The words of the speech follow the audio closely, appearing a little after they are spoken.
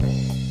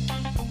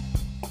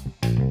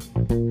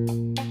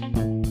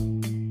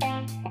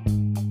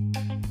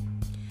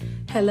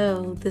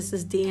Hello, this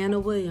is Deanna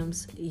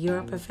Williams,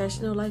 your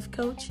professional life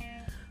coach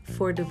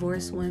for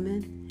divorced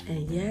women.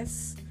 And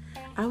yes,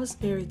 I was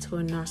married to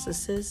a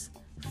narcissist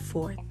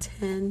for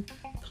 10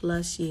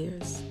 plus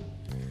years.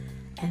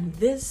 And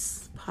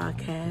this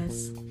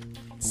podcast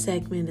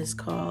segment is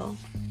called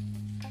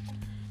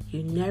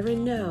You Never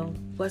Know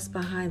What's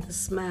Behind the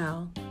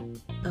Smile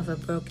of a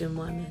Broken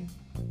Woman.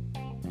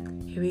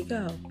 Here we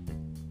go.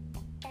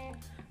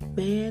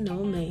 Man,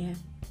 oh man,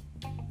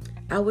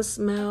 I would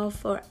smile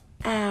for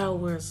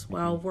hours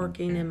while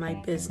working in my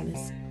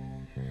business.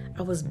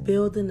 I was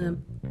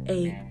building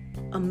a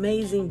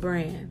amazing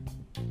brand.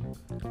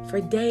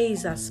 For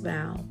days I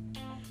smiled,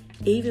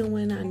 even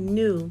when I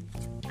knew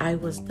I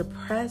was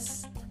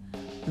depressed,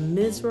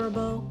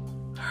 miserable,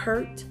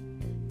 hurt,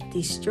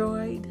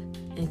 destroyed,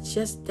 and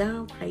just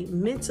downright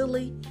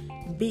mentally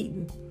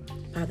beaten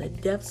by the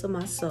depths of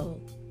my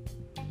soul.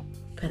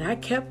 But I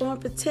kept on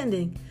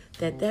pretending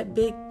that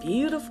big,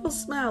 beautiful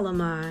smile of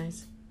mine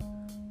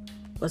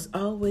was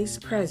always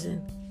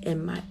present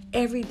in my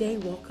everyday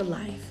walk of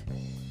life.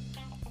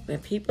 When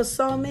people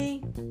saw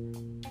me,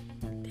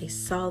 they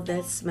saw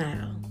that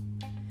smile.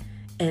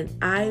 And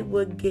I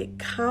would get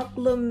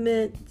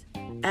compliment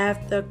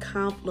after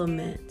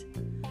compliment.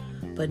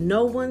 But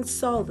no one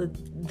saw the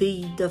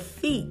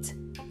defeat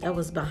that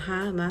was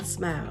behind my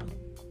smile.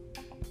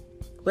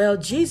 Well,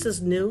 Jesus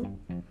knew,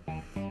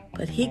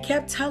 but he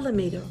kept telling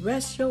me to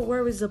rest your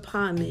worries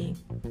upon me.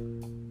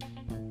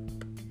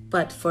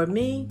 But for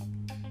me,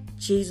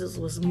 Jesus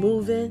was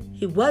moving.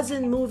 He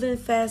wasn't moving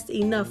fast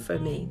enough for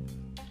me.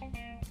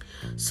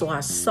 So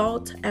I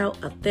sought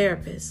out a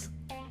therapist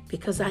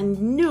because I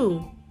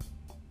knew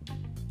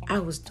I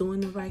was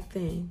doing the right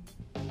thing.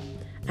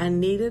 I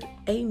needed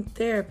a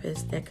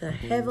therapist that could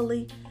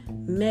heavily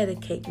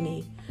medicate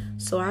me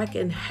so I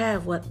can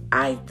have what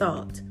I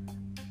thought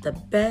the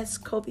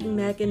best coping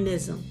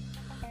mechanism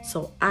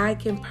so I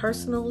can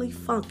personally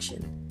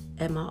function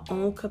at my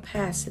own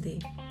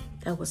capacity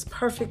that was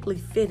perfectly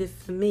fitted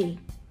for me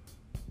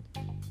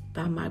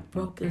by my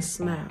broken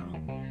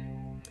smile.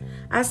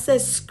 I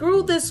said,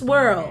 screw this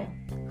world.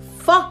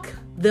 Fuck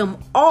them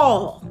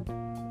all.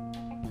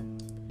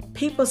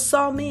 People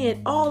saw me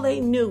and all they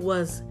knew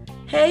was,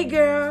 hey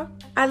girl,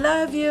 I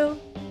love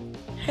you.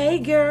 Hey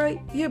girl,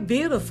 you're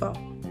beautiful.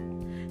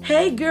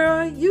 Hey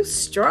girl, you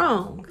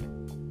strong.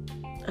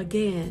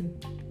 Again,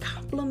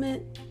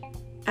 compliment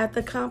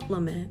after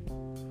compliment.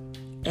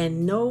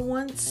 And no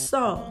one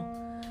saw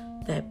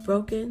that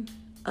broken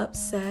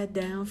upside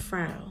down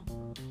frown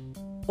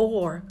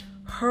or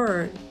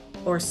heard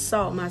or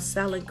saw my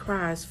silent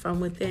cries from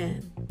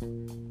within.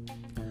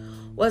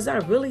 Was I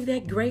really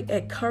that great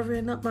at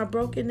covering up my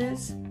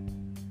brokenness?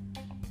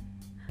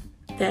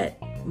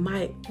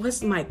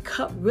 Was my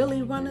cup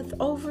really runneth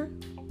over?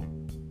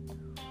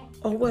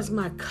 Or was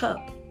my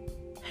cup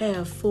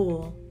half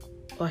full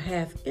or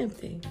half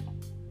empty?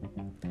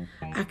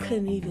 I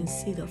couldn't even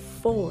see the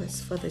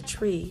forest for the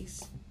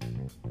trees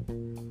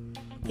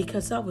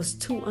because I was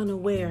too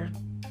unaware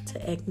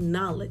to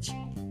acknowledge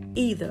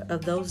either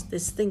of those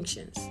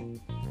distinctions.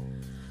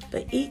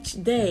 But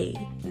each day,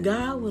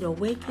 God would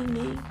awaken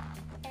me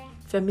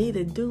for me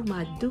to do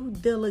my due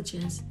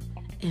diligence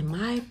in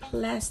my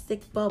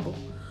plastic bubble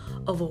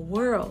of a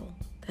world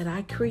that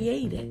I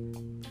created.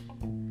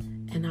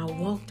 And I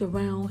walked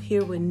around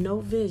here with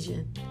no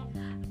vision,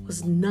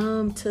 was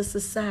numb to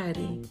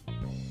society,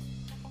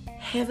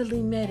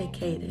 heavily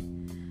medicated,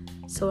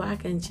 so I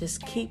can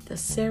just keep the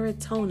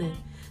serotonin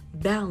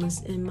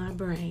balanced in my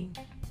brain.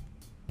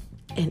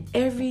 And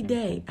every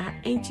day I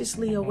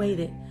anxiously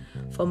awaited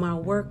for my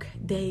work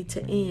day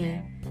to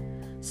end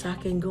so I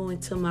can go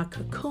into my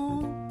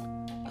cocoon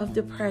of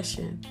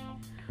depression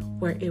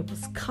where it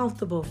was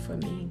comfortable for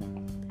me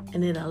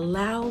and it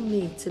allowed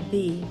me to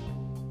be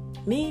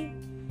me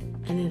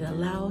and it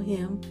allowed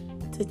him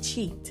to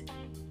cheat.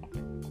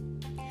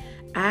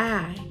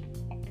 I,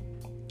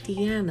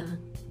 Deanna,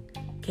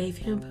 gave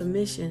him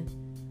permission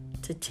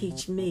to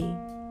teach me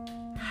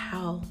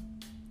how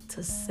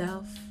to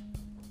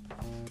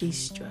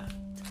self-destruct.